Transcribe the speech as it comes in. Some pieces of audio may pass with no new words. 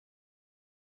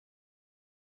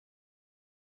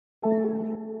My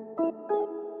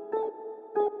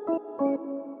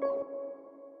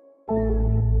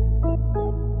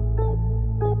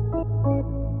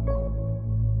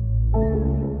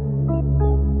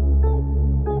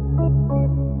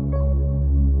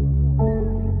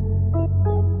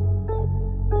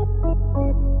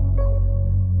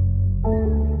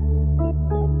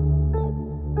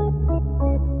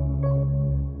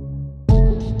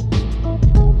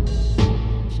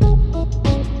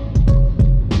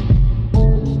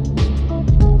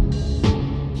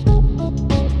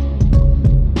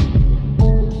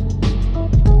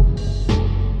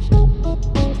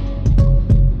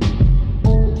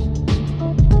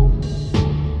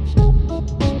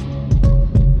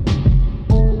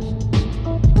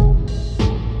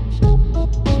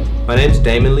name is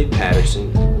Damon Lee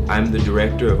Patterson. I'm the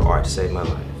director of Art Saved My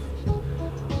Life.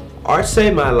 Art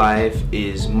Saved My Life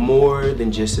is more than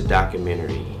just a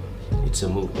documentary. It's a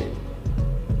movement.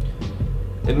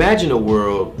 Imagine a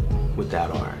world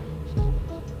without art.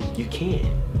 You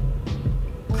can.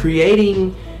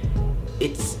 Creating,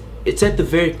 it's at the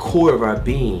very core of our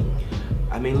being.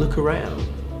 I mean, look around.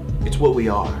 It's what we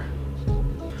are.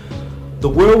 The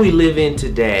world we live in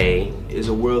today is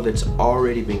a world that's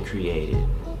already been created.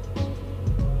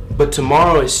 But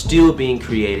tomorrow is still being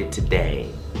created today.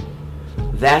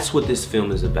 That's what this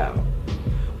film is about.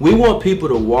 We want people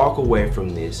to walk away from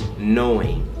this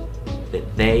knowing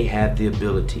that they have the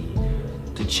ability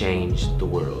to change the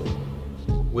world.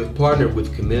 We've partnered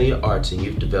with Camellia Arts and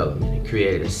Youth Development and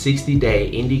created a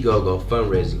 60-day Indiegogo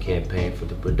fundraising campaign for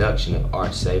the production of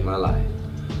Art Saved My Life.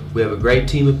 We have a great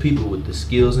team of people with the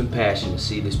skills and passion to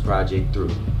see this project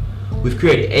through. We've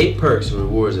created 8 perks and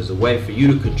rewards as a way for you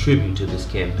to contribute to this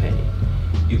campaign.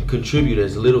 You can contribute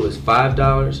as little as $5,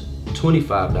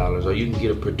 $25, or you can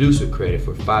get a producer credit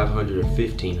for $500 or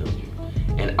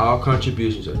 $1,500. And all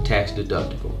contributions are tax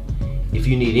deductible. If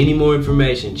you need any more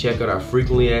information, check out our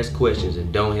frequently asked questions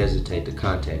and don't hesitate to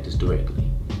contact us directly.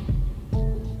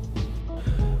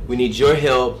 We need your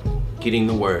help getting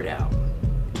the word out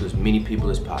to as many people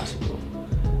as possible.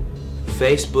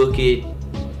 Facebook it,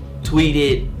 tweet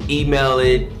it, email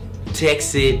it,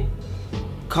 text it,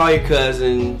 call your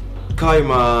cousin, call your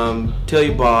mom, tell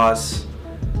your boss.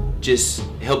 Just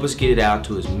help us get it out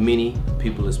to as many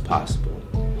people as possible.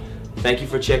 Thank you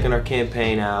for checking our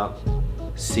campaign out.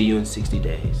 See you in 60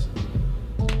 days.